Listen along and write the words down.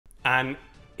An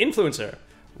influencer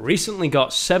recently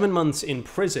got 7 months in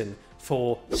prison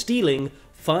for stealing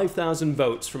 5,000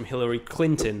 votes from Hillary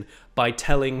Clinton by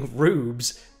telling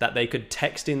rubes that they could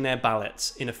text in their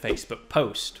ballots in a Facebook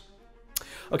post.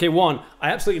 Okay, one, I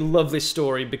absolutely love this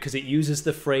story because it uses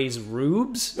the phrase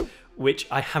rubes, which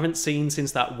I haven't seen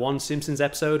since that one Simpsons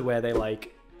episode where they,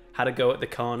 like, had a go at the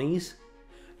carnies.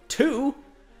 Two,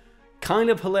 kind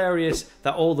of hilarious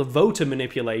that all the voter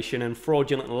manipulation and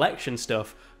fraudulent election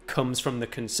stuff comes from the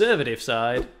conservative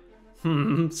side.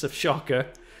 It's a shocker.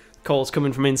 Calls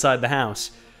coming from inside the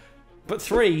house. But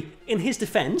three, in his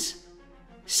defence,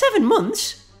 7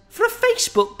 months for a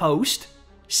Facebook post?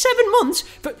 7 months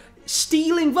for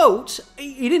stealing votes?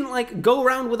 He didn't, like, go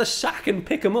around with a sack and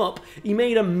pick them up. He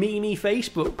made a meanie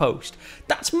Facebook post.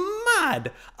 That's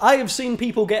mad. I have seen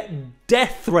people get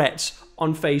death threats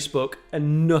on Facebook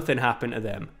and nothing happened to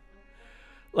them.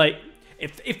 Like,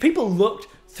 if people looked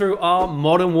through our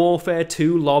Modern Warfare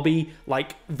 2 lobby,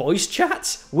 like, voice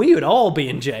chats, we would all be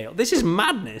in jail. This is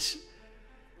madness.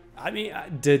 I mean,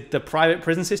 did the private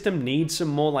prison system need some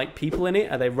more, like, people in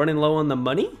it? Are they running low on the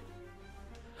money?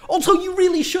 Also, you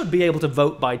really should be able to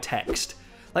vote by text.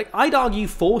 Like, I'd argue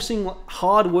forcing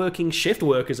hard-working shift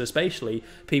workers, especially,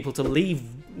 people to leave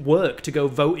work to go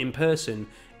vote in person,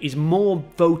 is more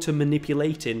voter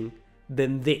manipulating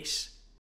than this.